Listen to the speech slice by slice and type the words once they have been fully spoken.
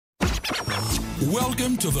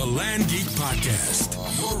Welcome to the Land Geek Podcast,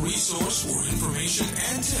 your resource for information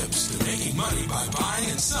and tips to making money by buying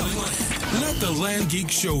and selling land. Let the Land Geek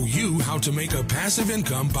show you how to make a passive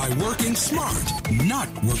income by working smart, not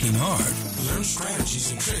working hard. Learn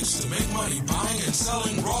strategies and tricks to make money buying and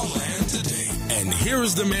selling raw land today. And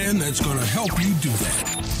here's the man that's going to help you do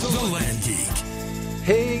that, the Land Geek.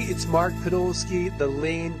 Hey, it's Mark Podolsky, the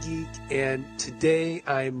Land Geek, and today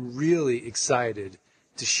I'm really excited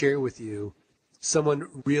to share with you someone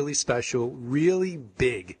really special, really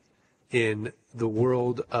big in the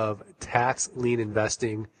world of tax lien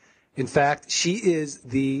investing. In fact, she is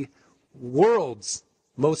the world's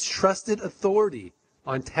most trusted authority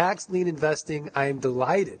on tax lien investing. I am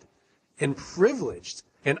delighted and privileged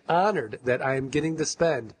and honored that I am getting to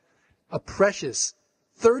spend a precious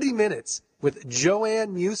 30 minutes with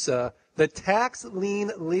Joanne Musa, the tax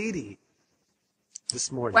lien lady,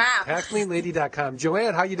 this morning. Wow. TaxLienLady.com.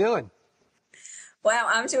 Joanne, how you doing? Wow,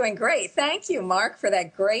 I'm doing great. Thank you, Mark, for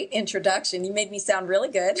that great introduction. You made me sound really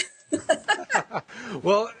good.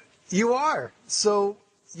 Well, you are. So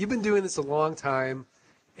you've been doing this a long time.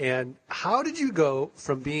 And how did you go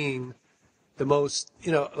from being the most,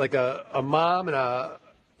 like a mom and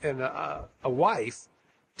a wife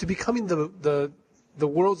to becoming the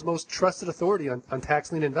world's most trusted authority on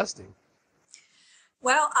tax lien investing?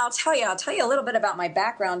 Well, I'll tell you a little bit about my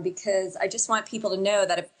background, because I just want people to know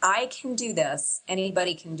that if I can do this,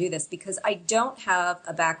 anybody can do this, because I don't have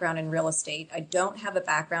a background in real estate. I don't have a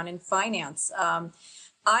background in finance.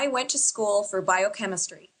 I went to school for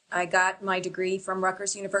biochemistry. I got my degree from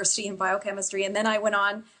Rutgers University in biochemistry, and then I went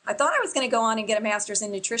on. I thought I was going to go on and get a master's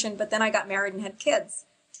in nutrition, but then I got married and had kids.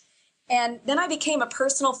 And then I became a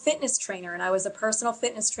personal fitness trainer, and I was a personal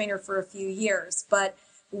fitness trainer for a few years. But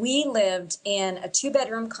we lived in a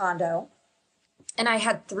 2-bedroom condo, and I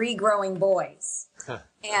had 3 growing boys.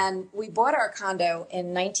 And we bought our condo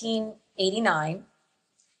in 1989,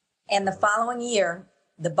 and the following year,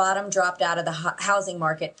 the bottom dropped out of the housing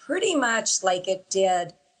market pretty much like it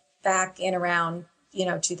did back in around,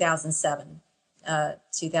 2007,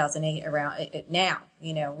 2008, around it now,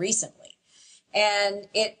 recently. And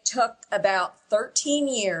it took about 13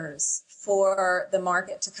 years for the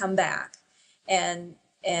market to come back and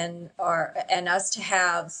us to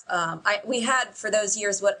have, we had for those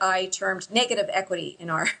years what I termed negative equity in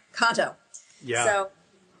our condo. Yeah. So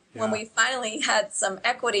when we finally had some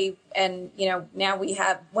equity, and now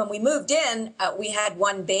when we moved in, we had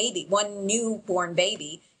one newborn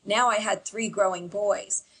baby. Now I had 3 growing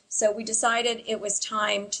boys. So we decided it was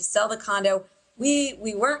time to sell the condo.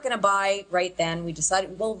 We weren't going to buy right then. We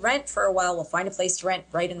decided we'll rent for a while. We'll find a place to rent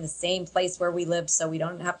right in the same place where we lived, so we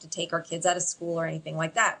don't have to take our kids out of school or anything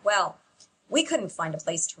like that. Well, we couldn't find a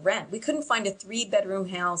place to rent. We couldn't find a 3-bedroom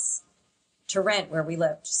house to rent where we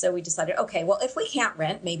lived. So we decided, okay, well, if we can't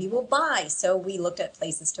rent, maybe we'll buy. So we looked at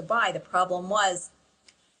places to buy. The problem was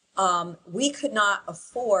we could not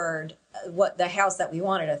afford what the house that we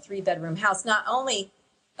wanted, a 3-bedroom house. Not only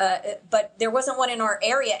but there wasn't one in our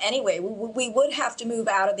area anyway. We would have to move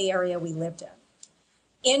out of the area we lived in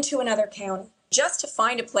into another county just to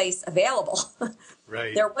find a place available.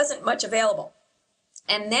 Right. There wasn't much available.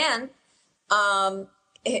 And then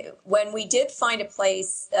when we did find a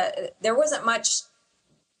place, there wasn't much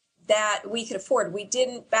that we could afford.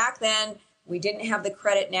 Back then, we didn't have the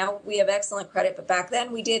credit. Now we have excellent credit, but back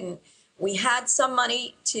then we didn't. We had some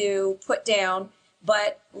money to put down,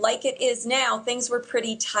 but like it is now, things were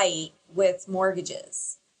pretty tight with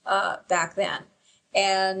mortgages back then.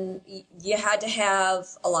 And you had to have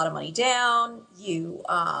a lot of money down. You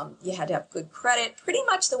had to have good credit, pretty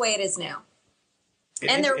much the way it is now.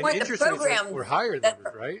 And there weren't the programs. Were higher than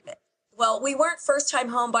it, right? Well, we weren't first-time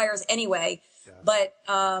home buyers anyway, but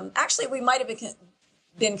actually we might have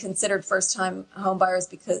been considered first-time home buyers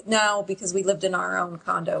because we lived in our own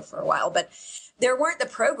condo for a while. But there weren't the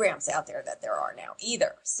programs out there that there are now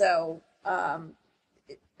either. So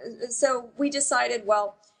we decided,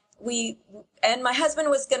 and my husband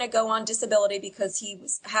was going to go on disability because he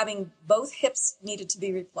was having both hips needed to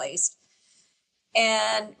be replaced.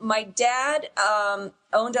 And my dad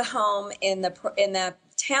owned a home in the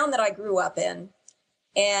town that I grew up in,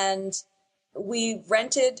 and we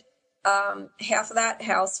rented half of that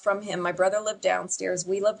house from him. My brother lived downstairs.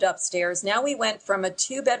 We lived upstairs. Now we went from a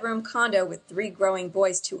 2-bedroom condo with 3 growing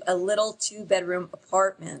boys to a little 2-bedroom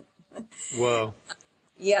apartment. Whoa.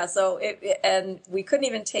 Yeah. So and we couldn't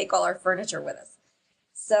even take all our furniture with us.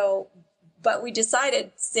 So, but we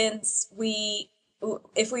decided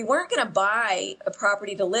if we weren't going to buy a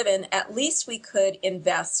property to live in, at least we could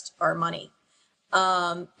invest our money.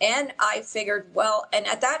 And I figured, and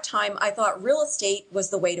at that time I thought real estate was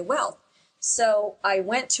the way to wealth. So we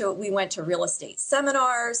went to real estate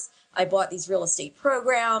seminars. I bought these real estate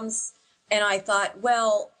programs, and I thought,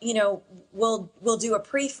 well, we'll do a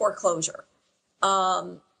pre-foreclosure.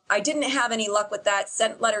 I didn't have any luck with that.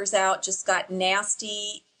 Sent letters out, just got a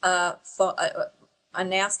nasty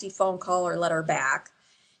phone call or letter back,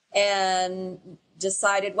 and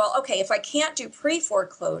decided, well, okay, if I can't do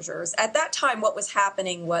pre-foreclosures, at that time what was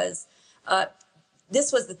happening was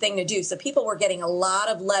this was the thing to do. So people were getting a lot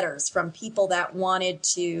of letters from people that wanted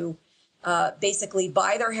to basically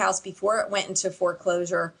buy their house before it went into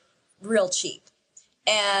foreclosure real cheap.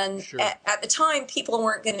 And Sure. at the time, people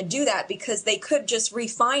weren't going to do that because they could just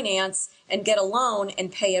refinance and get a loan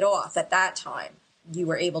and pay it off. At that time, you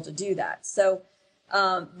were able to do that. So,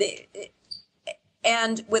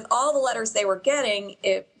 and with all the letters they were getting,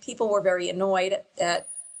 people were very annoyed at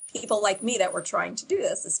people like me that were trying to do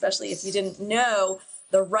this, especially if you didn't know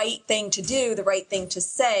the right thing to do, the right thing to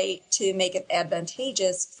say to make it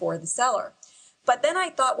advantageous for the seller. But then I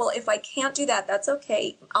thought, well, if I can't do that, that's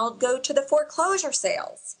okay. I'll go to the foreclosure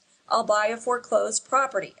sales. I'll buy a foreclosed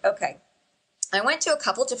property. Okay. I went to a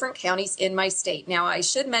couple different counties in my state. Now, I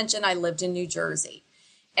should mention I lived in New Jersey,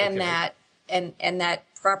 and Okay. that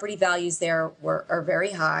property values there are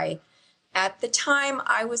very high. At the time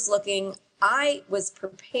I was looking, I was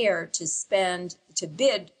prepared to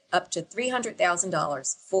bid up to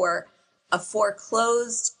 $300,000 for a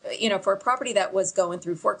foreclosed, for a property that was going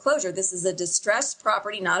through foreclosure. This is a distressed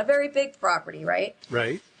property, not a very big property, right?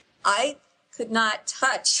 Right. I could not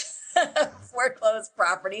touch foreclosed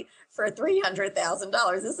property for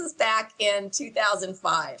 $300,000. This is back in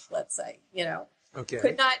 2005, let's say, Okay.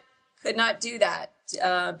 could not do that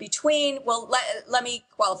let me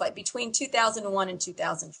qualify, between 2001 and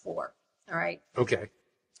 2004. All right. Okay.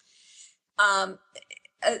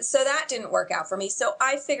 So that didn't work out for me. So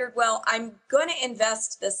I figured, well, I'm going to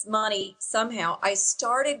invest this money somehow. I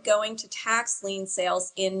started going to tax lien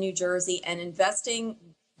sales in New Jersey and investing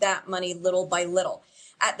that money little by little.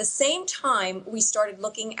 At the same time, we started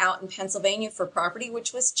looking out in Pennsylvania for property,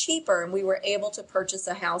 which was cheaper, and we were able to purchase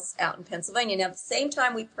a house out in Pennsylvania. Now, at the same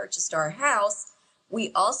time we purchased our house,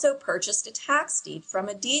 we also purchased a tax deed from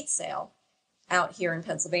a deed sale out here in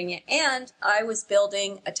Pennsylvania, and I was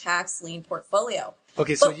building a tax lien portfolio.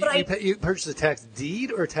 Okay, so But you purchased a tax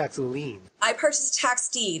deed or a tax lien? I purchased a tax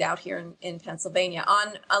deed out here in Pennsylvania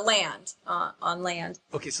on land.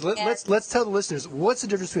 Okay, so let's tell the listeners, what's the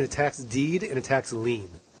difference between a tax deed and a tax lien?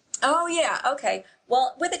 Oh, yeah. Okay.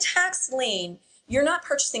 Well, with a tax lien, you're not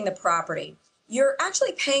purchasing the property. You're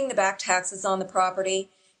actually paying the back taxes on the property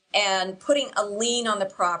and putting a lien on the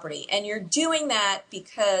property. And you're doing that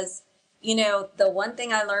because, the one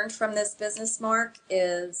thing I learned from this business, Mark,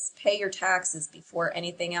 is pay your taxes before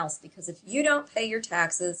anything else. Because if you don't pay your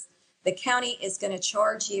taxes, the county is going to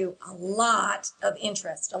charge you a lot of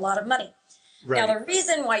interest, a lot of money. Right. Now, the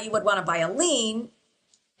reason why you would want to buy a lien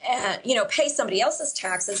and, pay somebody else's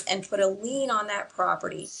taxes and put a lien on that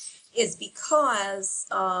property is because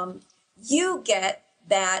you get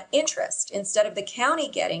that interest. Instead of the county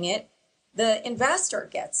getting it, the investor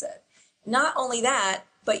gets it. Not only that,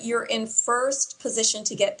 but you're in first position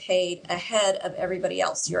to get paid ahead of everybody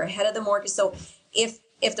else. You're ahead of the mortgage. So if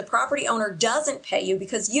the property owner doesn't pay you,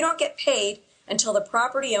 because you don't get paid until the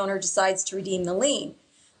property owner decides to redeem the lien.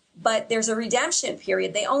 But there's a redemption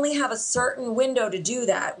period. They only have a certain window to do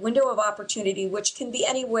that, window of opportunity, which can be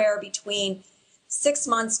anywhere between 6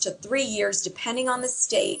 months to 3 years, depending on the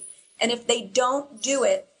state. And if they don't do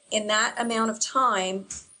it in that amount of time,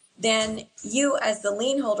 then you as the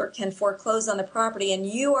lien holder can foreclose on the property, and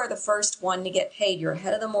you are the first one to get paid. You're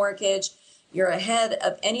ahead of the mortgage. You're ahead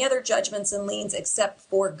of any other judgments and liens except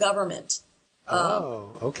for government.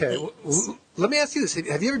 Oh, okay. Well, let me ask you this.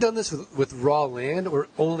 Have you ever done this with raw land or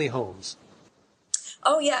only homes?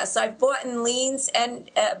 Oh, yes. I've bought in liens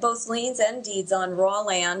and both liens and deeds on raw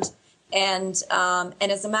land. And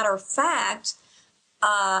as a matter of fact,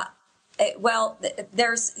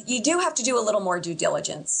 you do have to do a little more due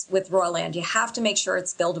diligence with raw land. You have to make sure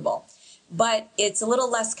it's buildable. But it's a little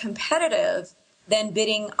less competitive than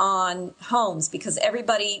bidding on homes because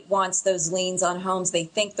everybody wants those liens on homes. They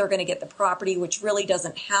think they're going to get the property, which really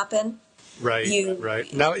doesn't happen. Right,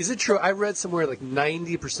 right. Now, is it true? I read somewhere like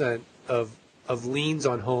 90% of liens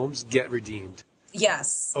on homes get redeemed.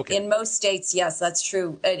 Yes. Okay. In most states, yes, that's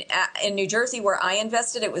true. In New Jersey, where I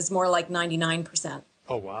invested, it was more like 99%.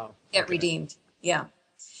 Oh, wow. Get redeemed. Yeah.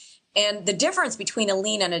 And the difference between a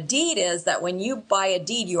lien and a deed is that when you buy a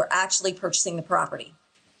deed, you are actually purchasing the property.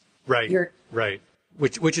 Right. Right.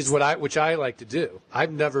 Which is what I like to do.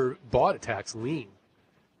 I've never bought a tax lien,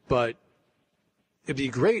 but it'd be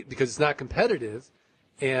great because it's not competitive,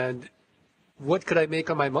 and what could I make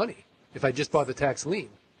on my money if I just bought the tax lien?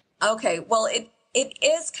 Okay, well, it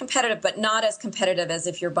is competitive, but not as competitive as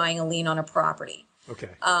if you're buying a lien on a property. Okay.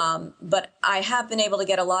 But I have been able to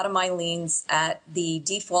get a lot of my liens at the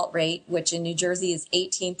default rate, which in New Jersey is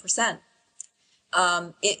 18%.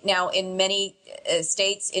 Now, in many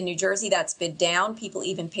states in New Jersey, that's bid down. People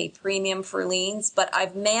even pay premium for liens. But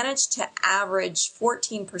I've managed to average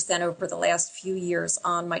 14% over the last few years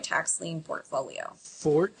on my tax lien portfolio.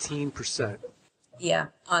 14%. Yeah,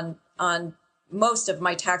 on most of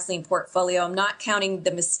my tax lien portfolio. I'm not counting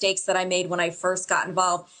the mistakes that I made when I first got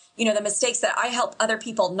involved. You know, the mistakes that I help other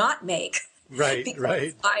people not make. Right, because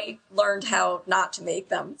right. I learned how not to make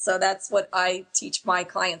them. So that's what I teach my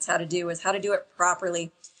clients how to do, is how to do it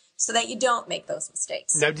properly so that you don't make those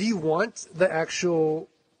mistakes. Now, do you want the actual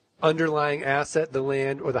underlying asset, the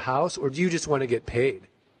land or the house, or do you just want to get paid?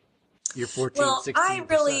 Your 14, Well, 16%. I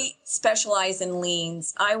really specialize in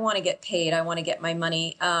liens. I want to get paid. I want to get my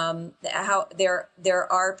money. There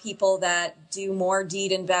are people that do more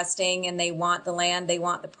deed investing and they want the land, they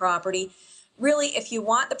want the property. Really, if you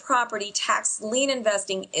want the property, tax lien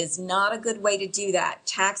investing is not a good way to do that.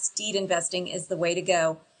 Tax deed investing is the way to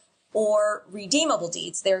go. Or redeemable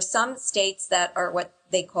deeds. There are some states that are what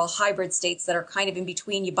they call hybrid states that are kind of in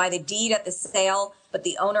between. You buy the deed at the sale, but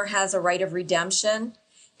the owner has a right of redemption.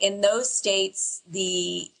 In those states,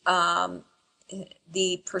 the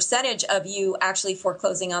percentage of you actually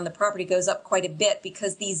foreclosing on the property goes up quite a bit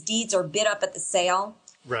because these deeds are bid up at the sale.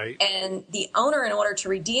 Right. And the owner, in order to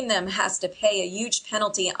redeem them, has to pay a huge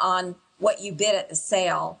penalty on what you bid at the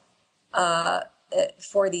sale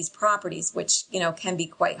for these properties, which, you know, can be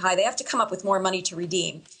quite high. They have to come up with more money to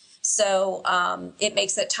redeem. So it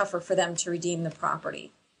makes it tougher for them to redeem the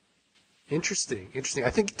property. Interesting.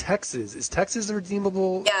 I think is Texas a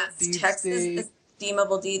redeemable deed? Yes, Texas is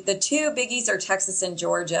redeemable deed. The two biggies are Texas and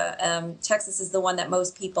Georgia. Texas is the one that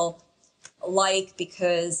most people like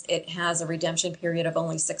because it has a redemption period of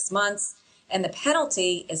only 6 months, and the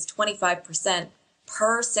penalty is 25%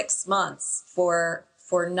 per 6 months for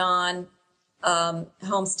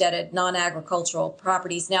non-homesteaded, non-agricultural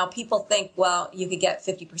properties. Now, people think, well, you could get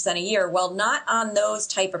 50% a year. Well, not on those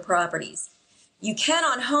type of properties. You can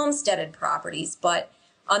on homesteaded properties, but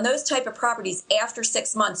on those type of properties, after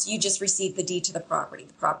 6 months, you just receive the deed to the property.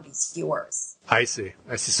 The property's yours. I see.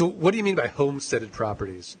 So what do you mean by homesteaded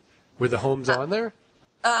properties? Were the homes on there?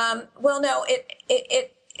 Well, no,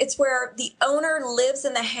 it's where the owner lives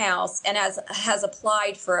in the house and has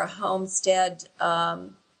applied for a homestead.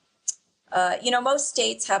 Most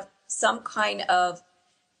states have some kind of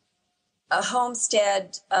a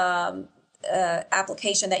homestead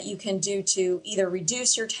application that you can do to either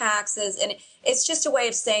reduce your taxes, and it's just a way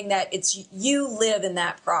of saying that you live in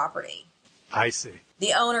that property. I see.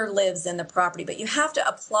 The owner lives in the property, but you have to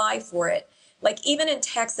apply for it. Like even in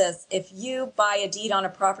Texas, if you buy a deed on a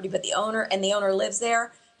property, but the owner lives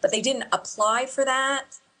there, but they didn't apply for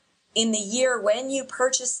that in the year when you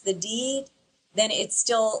purchased the deed, then it's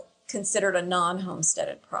still considered a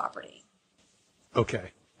non-homesteaded property.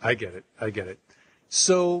 Okay, I get it.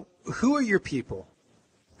 So who are your people?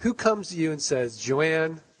 Who comes to you and says,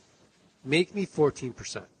 Joanne, make me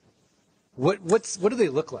 14%? What do they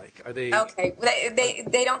look like? Are they okay?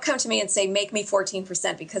 They don't come to me and say make me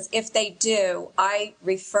 14%, because if they do, I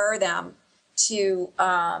refer them to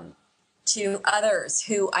others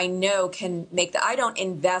who I know can make that. I don't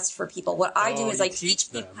invest for people. What I do is I teach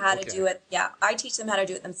people how to do it. Yeah, I teach them how to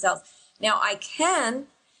do it themselves. Now I can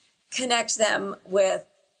connect them with,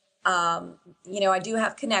 I do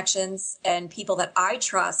have connections and people that I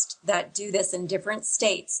trust that do this in different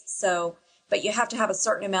states. So, but you have to have a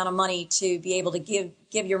certain amount of money to be able to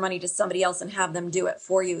give your money to somebody else and have them do it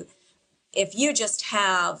for you. If you just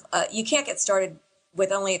have, you can't get started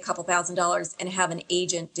with only a couple $1,000s and have an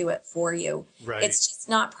agent do it for you. Right. It's just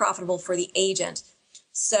not profitable for the agent.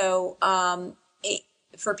 So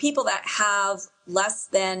for people that have less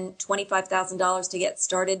than $25,000 to get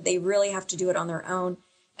started, they really have to do it on their own.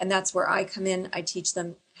 And that's where I come in. I teach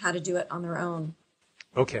them how to do it on their own.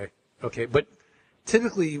 Okay. But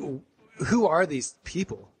typically, who are these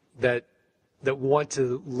people that want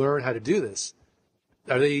to learn how to do this?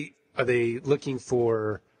 Are they looking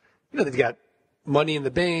for, they've got money in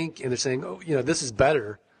the bank and they're saying, this is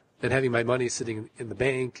better than having my money sitting in the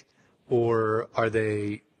bank? Or are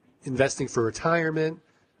they investing for retirement?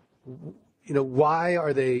 Why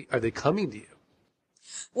are they coming to you?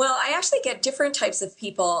 Well, I actually get different types of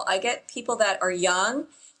people. I get people that are young,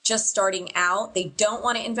 just starting out. They don't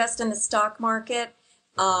want to invest in the stock market.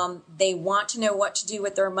 They want to know what to do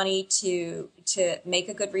with their money to make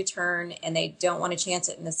a good return, and they don't want to chance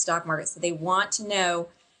it in the stock market. So they want to know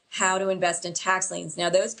how to invest in tax liens. Now,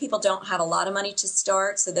 those people don't have a lot of money to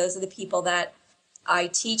start, so those are the people that I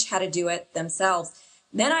teach how to do it themselves.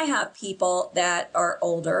 Then I have people that are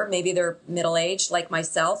older, maybe they're middle-aged like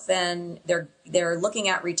myself, and they're looking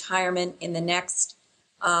at retirement in the next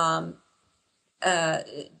 10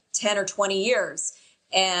 or 20 years,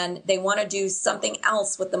 and they want to do something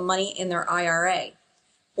else with the money in their IRA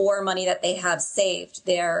or money that they have saved.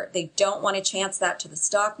 They don't want to chance that to the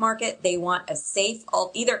stock market. They want a safe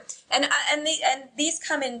either, and these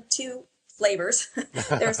come in two flavors.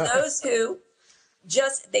 There's those who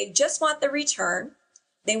just want the return.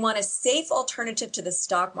 They want a safe alternative to the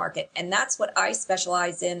stock market, and that's what I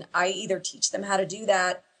specialize in. I either teach them how to do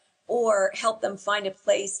that or help them find a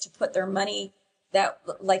place to put their money, that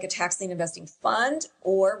like a tax lien investing fund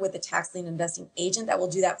or with a tax lien investing agent that will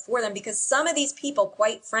do that for them, because some of these people,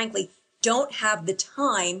 quite frankly, don't have the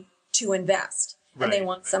time to invest, and they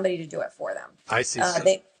want somebody to do it for them. I see.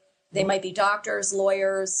 They might be doctors,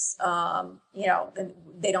 lawyers,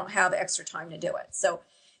 they don't have extra time to do it. So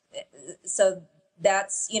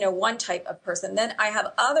that's, one type of person. Then I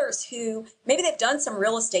have others who maybe they've done some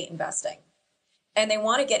real estate investing and they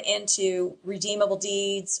want to get into redeemable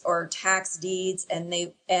deeds or tax deeds.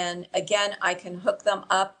 And again, I can hook them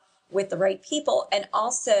up with the right people and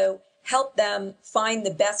also help them find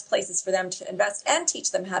the best places for them to invest and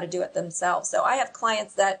teach them how to do it themselves. So I have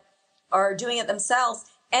clients that are doing it themselves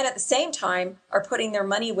and at the same time are putting their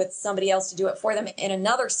money with somebody else to do it for them in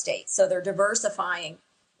another state. So they're diversifying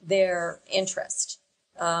their interest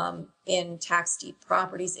in tax deed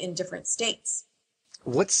properties in different states.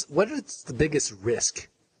 What is the biggest risk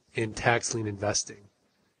in tax lien investing?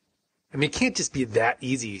 I mean, it can't just be that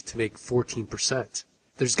easy to make 14%.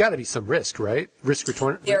 There's got to be some risk, right?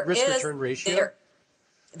 Return ratio.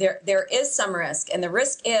 There is some risk, and the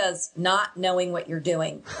risk is not knowing what you're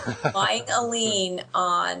doing. Buying a lien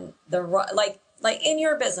on like in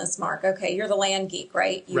your business, Mark. Okay, you're the land geek,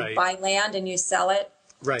 right? You buy land and you sell it.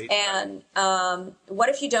 Right. And what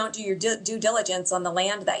if you don't do your due diligence on the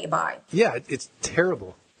land that you buy? Yeah, it's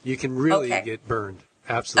terrible. You can really get burned.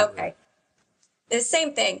 Absolutely. Okay. The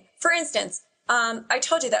same thing. For instance, I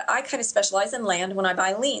told you that I kind of specialize in land when I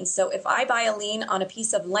buy liens. So if I buy a lien on a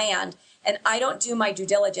piece of land and I don't do my due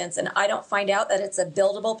diligence and I don't find out that it's a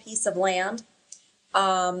buildable piece of land,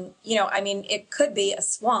 it could be a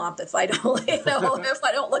swamp if I don't, if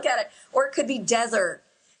I don't look at it, or it could be desert,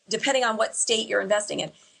 depending on what state you're investing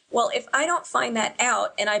in. Well, if I don't find that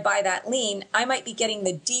out and I buy that lien, I might be getting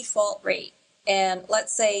the default rate. And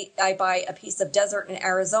let's say I buy a piece of desert in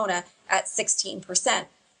Arizona at 16%.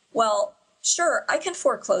 Well, sure, I can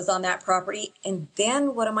foreclose on that property. And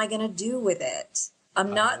then what am I going to do with it?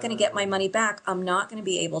 I'm not going to get my money back. I'm not going to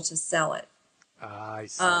be able to sell it. I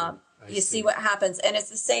see. You see what happens. And it's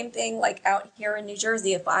the same thing like out here in New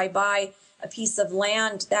Jersey. If I buy a piece of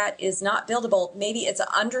land that is not buildable, maybe it's an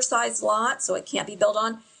undersized lot, so it can't be built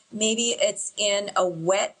on. Maybe it's in a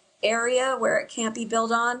wet area where it can't be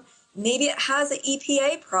built on. Maybe it has an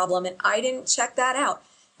EPA problem and I didn't check that out.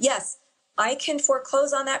 Yes, I can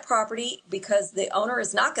foreclose on that property because the owner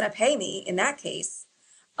is not going to pay me in that case.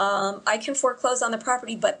 I can foreclose on the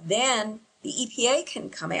property, but then the EPA can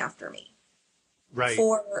come after me. Right.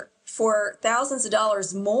 For thousands of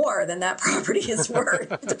dollars more than that property is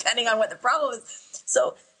worth, depending on what the problem is.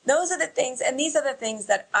 So those are the things, and these are the things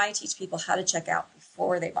that I teach people how to check out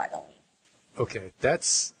before they buy the lien. Okay,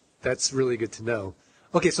 that's really good to know.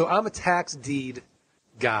 Okay, so I'm a tax deed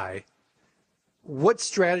guy. What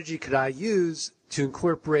strategy could I use to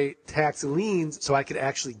incorporate tax liens so I could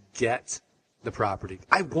actually get the property?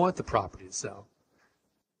 I want the property to sell.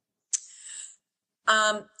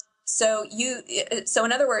 So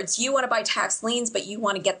in other words, you want to buy tax liens, but you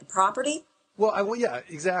want to get the property? Well, yeah,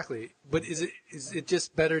 exactly. But is it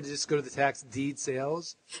just better to just go to the tax deed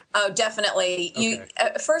sales? Oh, definitely. Okay.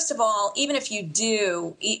 First of all, even if you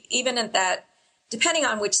do, even at that, depending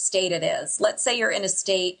on which state it is, let's say you're in a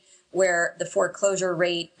state where the foreclosure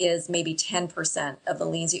rate is maybe 10% of the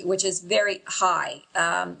liens, which is very high.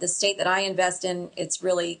 The state that I invest in, it's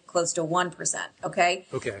really close to 1%. Okay.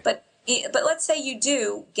 Okay. But let's say you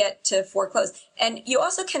do get to foreclose, and you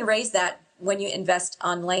also can raise that when you invest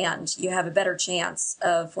on land. You have a better chance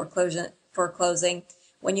of foreclosing.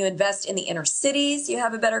 When you invest in the inner cities, you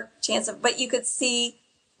have a better chance of, but you could see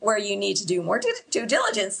where you need to do more due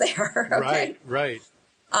diligence there. Okay? Right.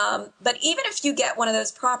 But even if you get one of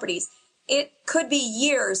those properties, it could be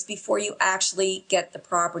years before you actually get the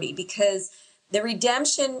property, because the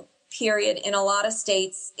redemption period in a lot of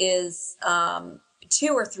states is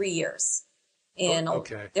 2 or 3 years.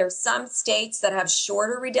 There's some states that have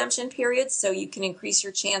shorter redemption periods, so you can increase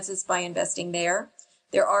your chances by investing there.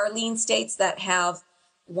 There are lien states that have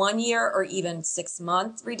 1 year or even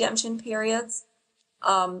 6-month redemption periods.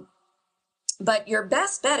 But your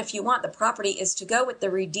best bet if you want the property is to go with the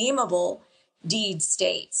redeemable deed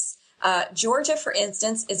states. Georgia, for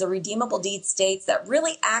instance, is a redeemable deed state that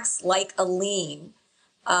really acts like a lien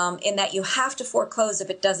in that you have to foreclose if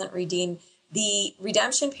it doesn't redeem. The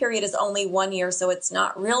redemption period is only 1 year, so it's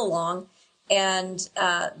not real long, and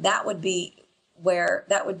that would be where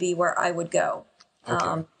I would go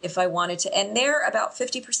if I wanted to. And there, about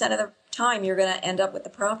 50% of the time, you're going to end up with the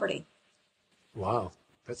property. Wow,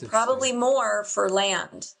 that's probably more for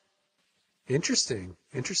land. Interesting.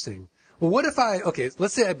 Well, what if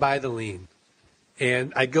let's say I buy the lien,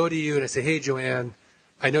 and I go to you and I say, hey, Joanne,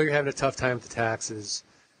 I know you're having a tough time with the taxes.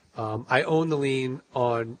 I own the lien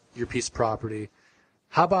on your piece of property.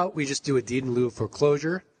 How about we just do a deed in lieu of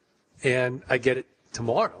foreclosure, and I get it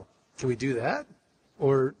tomorrow? Can we do that?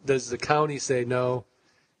 Or does the county say, no,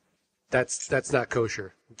 that's not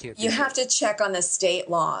kosher? We can't do You that. have to check on the state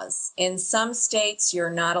laws. In some states,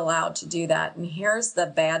 you're not allowed to do that. And here's the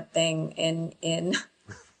bad thing. In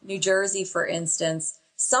New Jersey, for instance,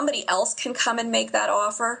 somebody else can come and make that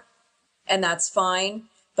offer, and that's fine.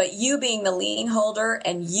 But you being the lien holder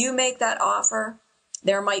and you make that offer,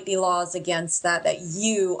 there might be laws against that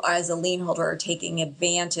you as a lien holder are taking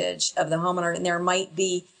advantage of the homeowner, and there might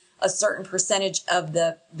be a certain percentage of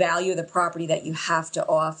the value of the property that you have to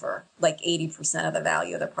offer, like 80% of the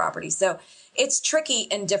value of the property. So it's tricky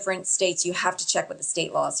in different states. You have to check with the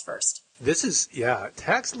state laws first. This is,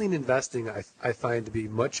 tax lien investing I find to be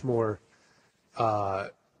much more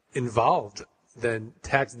involved than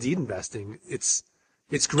tax deed investing. It's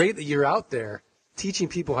great that you're out there teaching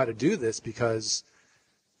people how to do this, because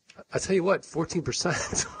I tell you what,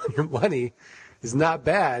 14% on your money is not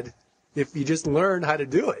bad if you just learn how to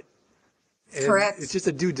do it. And correct. It's just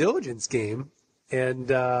a due diligence game, and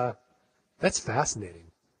that's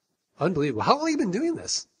fascinating. Unbelievable. How long have you been doing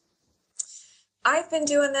this? I've been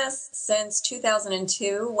doing this since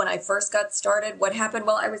 2002 when I first got started. What happened?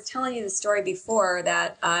 Well, I was telling you the story before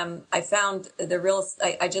that I found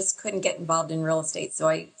I just couldn't get involved in real estate, so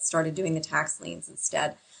I started doing the tax liens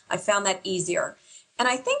instead. I found that easier. And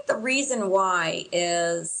I think the reason why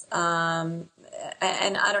is, and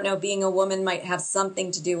I don't know, being a woman might have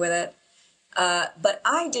something to do with it, but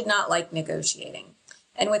I did not like negotiating.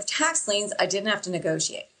 And with tax liens, I didn't have to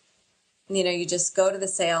negotiate. You just go to the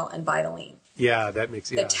sale and buy the lien. Yeah, that makes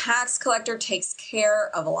sense. The tax collector takes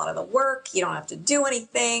care of a lot of the work. You don't have to do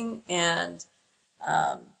anything. And,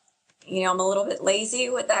 I'm a little bit lazy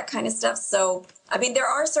with that kind of stuff. So, there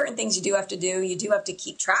are certain things you do have to do. You do have to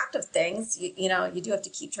keep track of things. You do have to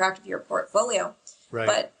keep track of your portfolio. Right.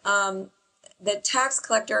 But the tax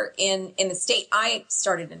collector in the state I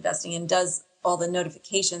started investing in does all the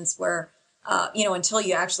notifications where, until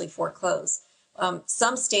you actually foreclose.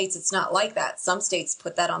 Some states, it's not like that. Some states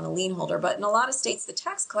put that on the lien holder, but in a lot of states, the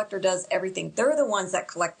tax collector does everything. They're the ones that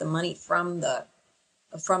collect the money from the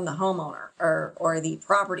homeowner or the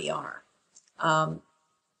property owner.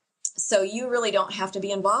 So you really don't have to be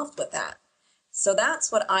involved with that. So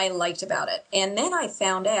that's what I liked about it. And then I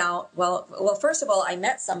found out, well, first of all, I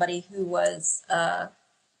met somebody who was, had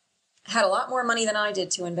a lot more money than I did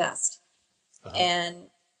to invest. Uh-huh. And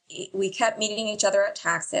we kept meeting each other at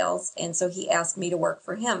tax sales, and so he asked me to work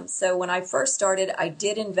for him. So when I first started, I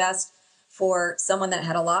did invest for someone that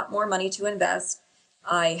had a lot more money to invest.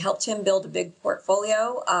 I helped him build a big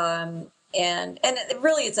portfolio, and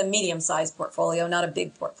really it's a medium-sized portfolio, not a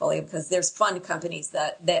big portfolio, because there's fund companies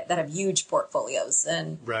that have huge portfolios,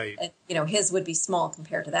 and, right. and his would be small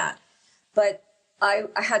compared to that. But I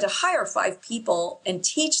had to hire 5 people and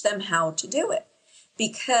teach them how to do it,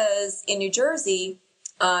 because in New Jersey,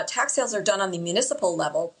 tax sales are done on the municipal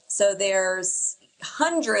level, so there's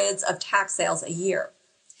hundreds of tax sales a year.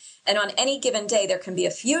 And on any given day, there can be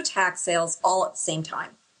a few tax sales all at the same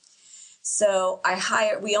time. So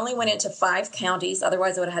we only went into 5 counties,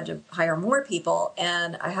 otherwise I would have had to hire more people.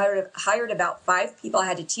 And I hired about 5 people. I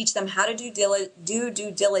had to teach them how to do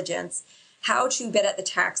due diligence, how to bid at the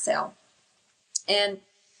tax sale. And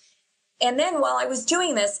then while I was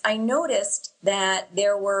doing this, I noticed that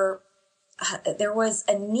there was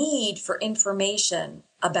a need for information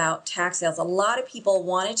about tax sales. A lot of people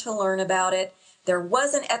wanted to learn about it.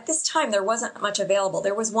 At this time, there wasn't much available.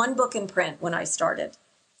 There was one book in print when I started.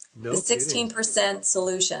 No the 16%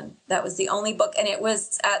 Solution. That was the only book, and it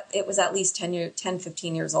was at least 10,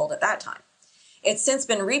 15 years old at that time. It's since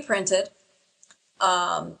been reprinted.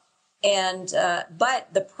 But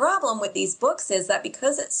the problem with these books is that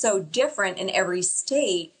because it's so different in every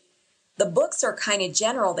state, the books are kind of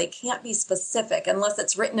general. They can't be specific unless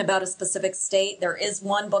it's written about a specific state. There is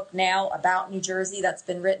one book now about New Jersey that's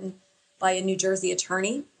been written by a New Jersey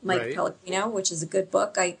attorney, Mike Pellegrino, which is a good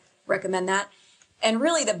book. I recommend that. And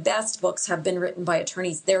really the best books have been written by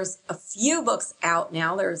attorneys. There's a few books out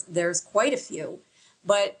now. There's quite a few,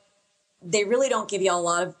 but they really don't give you a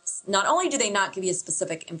lot of, not only do they not give you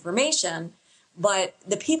specific information, but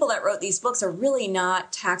the people that wrote these books are really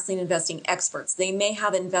not tax lien investing experts. They may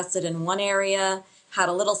have invested in one area, had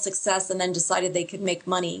a little success, and then decided they could make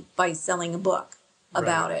money by selling a book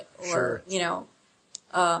about it, or,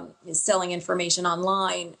 selling information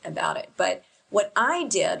online about it. But what I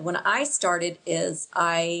did when I started is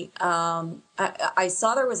I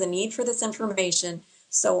saw there was a need for this information.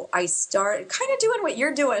 So I started kind of doing what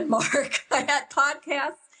you're doing, Mark. I had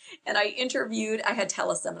podcasts and I had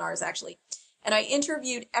teleseminars actually. And I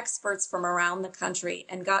interviewed experts from around the country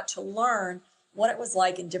and got to learn what it was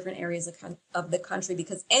like in different areas of the country,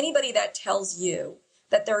 because anybody that tells you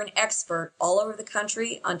that they're an expert all over the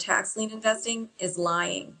country on tax lien investing is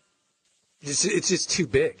lying. It's just too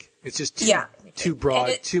big. It's just too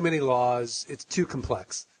broad, too many laws. It's too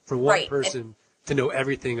complex for one person to know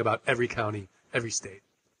everything about every county, every state.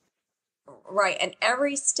 Right. And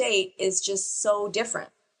every state is just so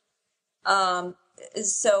different.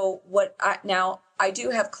 So I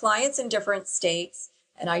do have clients in different states,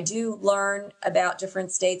 and I do learn about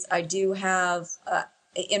different states. I do have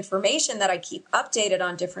information that I keep updated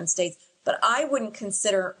on different states, but I wouldn't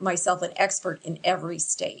consider myself an expert in every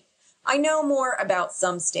state. I know more about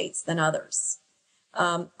some states than others.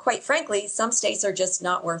 Quite frankly, some states are just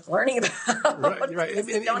not worth learning about. Right. I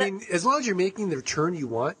mean, as long as you're making the return you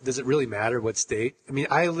want, does it really matter what state? I mean,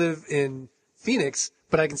 I live in Phoenix,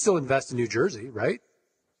 but I can still invest in New Jersey, right?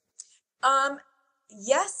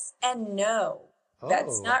 Yes and no.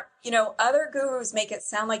 That's not, other gurus make it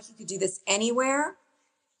sound like you could do this anywhere.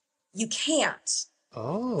 You can't.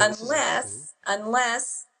 Unless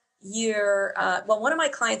you're, one of my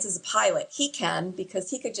clients is a pilot. He can, because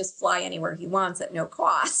he could just fly anywhere he wants at no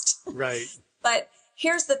cost. Right. But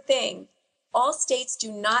here's the thing. All states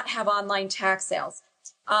do not have online tax sales.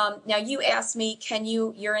 Now you asked me,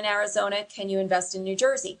 you're in Arizona, can you invest in New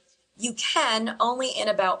Jersey? You can, only in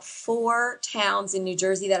about 4 towns in New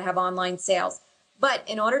Jersey that have online sales. But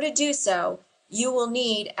in order to do so, you will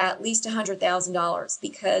need at least $100,000,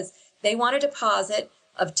 because they want a deposit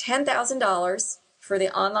of $10,000 for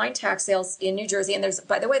the online tax sales in New Jersey. And there's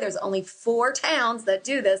only 4 towns that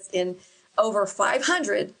do this in over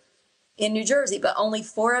 500 in New Jersey, but only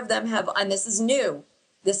 4 of them have, and this is new.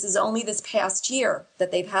 This is only this past year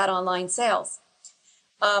that they've had online sales.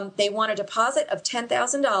 They want a deposit of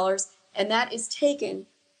 $10,000, and that is taken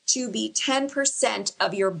to be 10%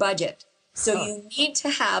 of your budget. So you need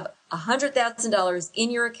to have $100,000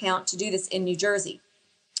 in your account to do this in New Jersey.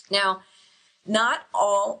 Now, not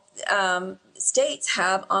all states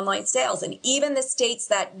have online sales, and even the states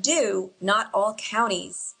that do, not all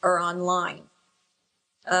counties are online.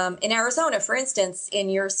 In Arizona, for instance, in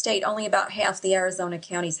your state, only about half the Arizona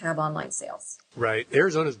counties have online sales. Right.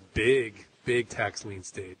 Arizona's big tax lien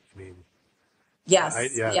state. I mean, yes.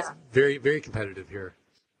 It's very, very competitive here.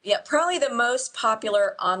 Yeah, probably the most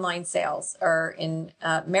popular online sales are in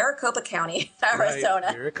Maricopa County, Arizona.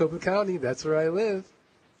 Right. Maricopa County, that's where I live.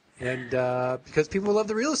 And because people love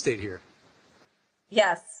the real estate here.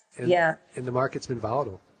 Yes, And the market's been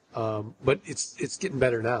volatile. But it's getting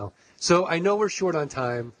better now. So I know we're short on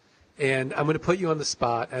time, and I'm going to put you on the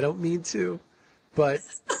spot. I don't mean to, but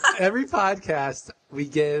every podcast we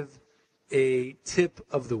give a tip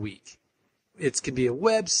of the week. It can be a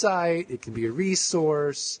website, it can be a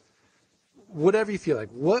resource, whatever you feel like.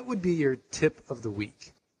 What would be your tip of the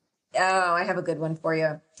week? Oh, I have a good one for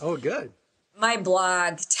you. Oh, good. My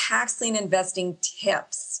blog,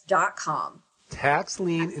 taxlieninvestingtips.com.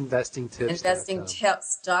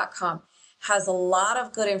 Taxlieninvestingtips.com has a lot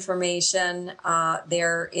of good information.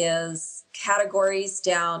 There is categories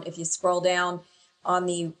down. If you scroll down on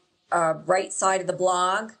the right side of the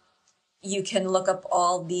blog, you can look up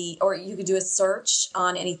or you could do a search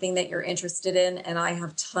on anything that you're interested in. And I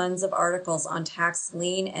have tons of articles on tax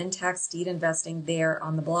lien and tax deed investing there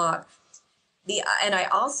on the blog. And I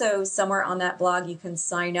also, somewhere on that blog, you can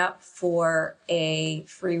sign up for a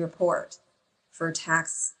free report for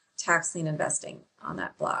tax lien investing on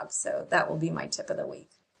that blog. So that will be my tip of the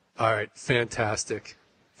week. All right. Fantastic.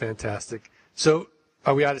 So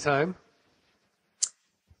are we out of time?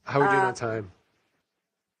 How are we doing on time?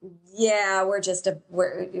 Yeah, we're just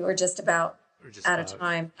about out of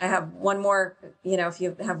time. I have one more, if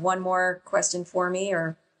you have one more question for me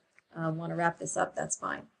or want to wrap this up, that's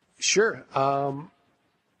fine. Sure.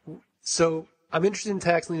 So I'm interested in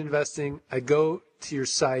tax lien investing. I go to your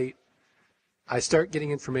site. I start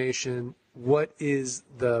getting information. What is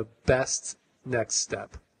the best next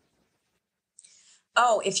step?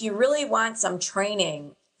 Oh, if you really want some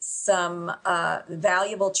training, some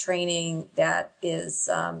valuable training that is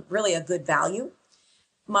really a good value,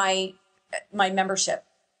 my membership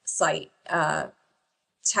site,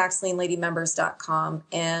 taxlienladymembers.com.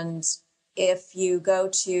 And if you go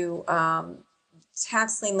to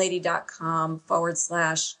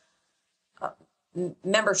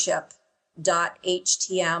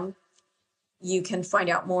taxlienlady.com/membership.htm, you can find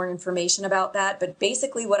out more information about that. But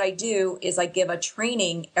basically what I do is I give a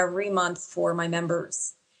training every month for my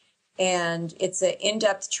members. And it's an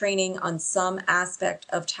in-depth training on some aspect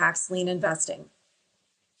of tax lien investing.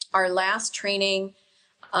 Our last training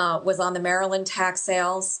was on the Maryland tax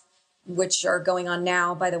sales, which are going on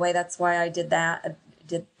now. By the way, that's why I did that. I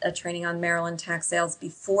did a training on Maryland tax sales.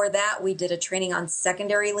 Before that, we did a training on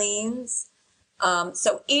secondary liens.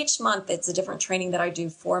 So each month, it's a different training that I do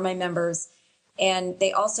for my members. And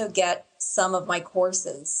they also get some of my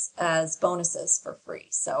courses as bonuses for free.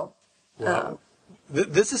 So, wow.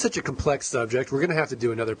 This is such a complex subject. We're going to have to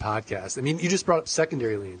do another podcast. I mean, you just brought up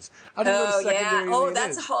secondary liens. I don't know what a secondary lien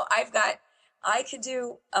that's is. I could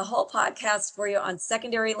do a whole podcast for you on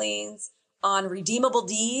secondary liens, on redeemable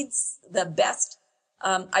deeds, the best.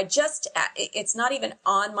 It's not even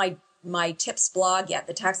on my tips blog yet,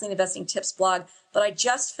 the tax lien investing tips blog, but I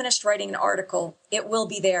just finished writing an article. It will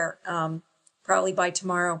be there probably by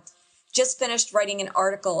tomorrow. Just finished writing an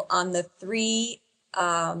article on the 3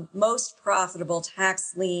 most profitable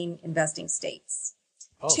tax lien investing states.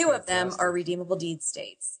 Oh, 2 fantastic. of them are redeemable deed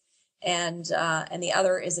states, and the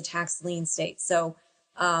other is a tax lien state. So,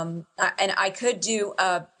 and I could do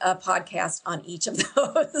a podcast on each of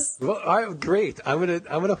those. Well, all right, great. I'm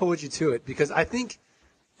gonna hold you to it because I think,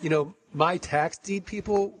 my tax deed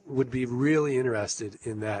people would be really interested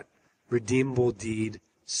in that redeemable deed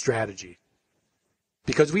strategy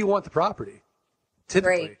because we want the property,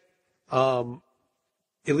 typically. Right.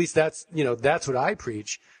 At least that's what I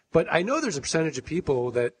preach. But I know there's a percentage of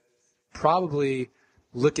people that probably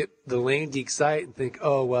look at the Land Geek site and think,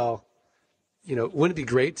 oh, well, wouldn't it be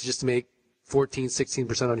great to just make 14,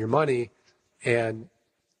 16% on your money and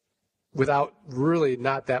without really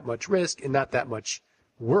not that much risk and not that much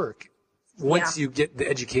work once you get the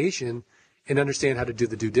education and understand how to do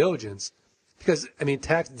the due diligence. Because,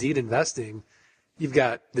 tax deed investing, you've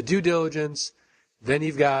got the due diligence, then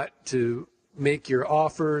you've got to make your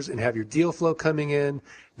offers and have your deal flow coming in.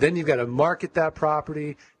 Then you've got to market that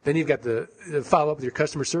property. Then you've got to follow up with your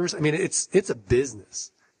customer service. It's a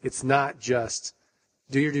business. It's not just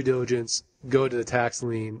do your due diligence, go to the tax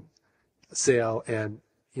lien sale, and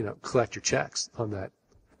collect your checks on that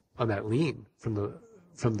lien from the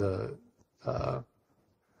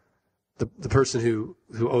person who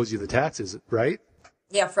owes you the taxes, right?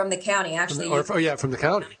 Yeah, from the county, actually. From the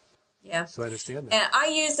county. Yeah. So I understand that. And I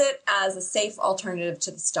use it as a safe alternative to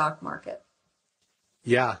the stock market.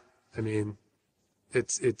 Yeah. I think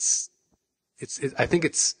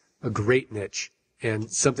it's a great niche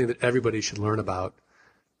and something that everybody should learn about.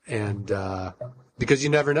 And, because you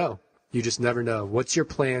never know. You just never know. What's your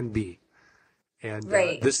plan B? And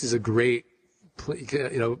right. This is a great,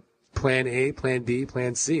 plan A, plan B,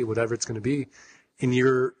 plan C, whatever it's going to be in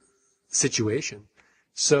your situation.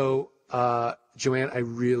 So, Joanne, I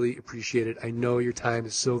really appreciate it. I know your time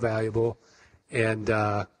is so valuable. And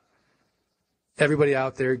everybody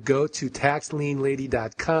out there, go to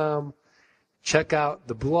taxlienlady.com, check out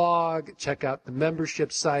the blog, check out the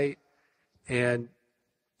membership site, and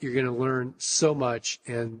you're going to learn so much.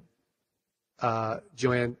 And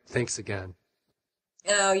Joanne, thanks again.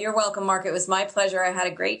 Oh, you're welcome, Mark. It was my pleasure. I had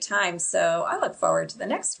a great time. So I look forward to the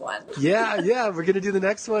next one. Yeah. We're going to do the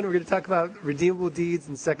next one. We're going to talk about redeemable deeds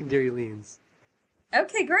and secondary liens.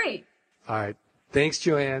 Okay, great. All right. Thanks,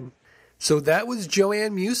 Joanne. So that was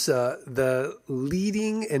Joanne Musa, the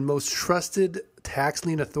leading and most trusted tax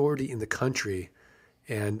lien authority in the country.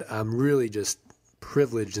 And I'm really just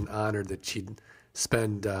privileged and honored that she'd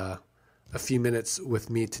spend a few minutes with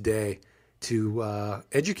me today to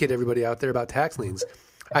educate everybody out there about tax liens.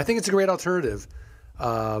 I think it's a great alternative.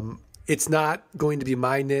 It's not going to be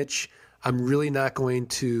my niche. I'm really not going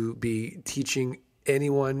to be teaching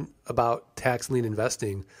anyone about tax lien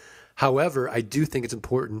investing. However, I do think it's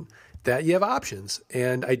important that you have options.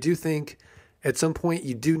 And I do think at some point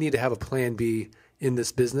you do need to have a plan B in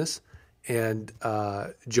this business. And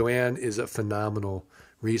Joanne is a phenomenal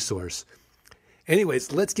resource.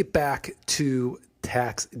 Anyways, let's get back to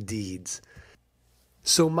tax deeds.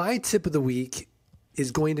 So my tip of the week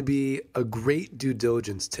is going to be a great due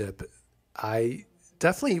diligence tip. I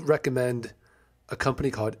definitely recommend a company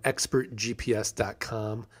called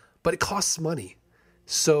expertgps.com, but it costs money.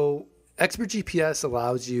 So Expert GPS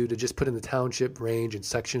allows you to just put in the township, range, and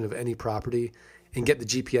section of any property and get the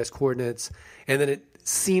GPS coordinates, and then it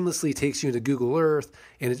seamlessly takes you into Google Earth,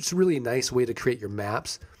 and it's really a nice way to create your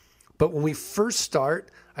maps. But when we first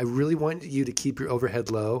start, I really want you to keep your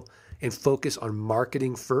overhead low and focus on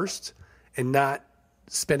marketing first and not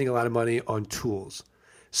spending a lot of money on tools.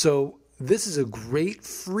 So this is a great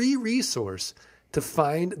free resource to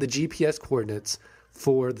find the GPS coordinates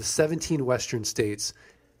for the 17 Western states,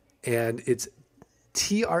 and it's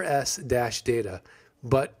TRS-data.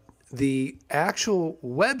 But the actual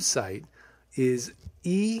website is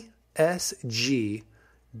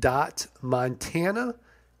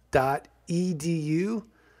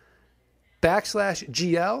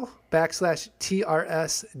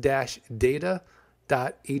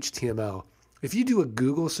If you do a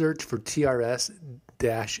Google search for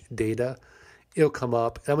TRS-data, it'll come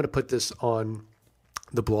up. And I'm going to put this on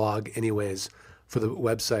the blog anyways for the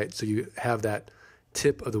website, so you have that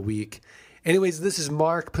tip of the week. Anyways, this is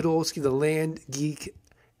Mark Podolsky, the Land Geek.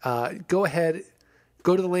 Go ahead,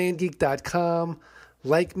 go to thelandgeek.com,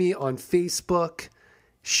 like me on Facebook,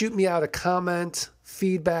 shoot me out a comment,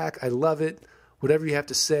 feedback. I love it. Whatever you have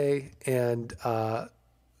to say. And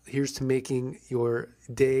here's to making your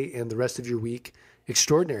day and the rest of your week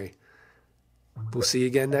extraordinary. We'll see you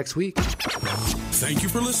again next week. Thank you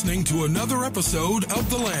for listening to another episode of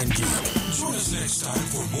The Land Geek. Join us next time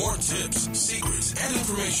for more tips, secrets, and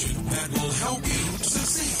information that will help you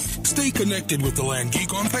succeed. Stay connected with The Land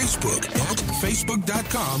Geek on Facebook at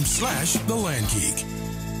facebook.com/The Land Geek.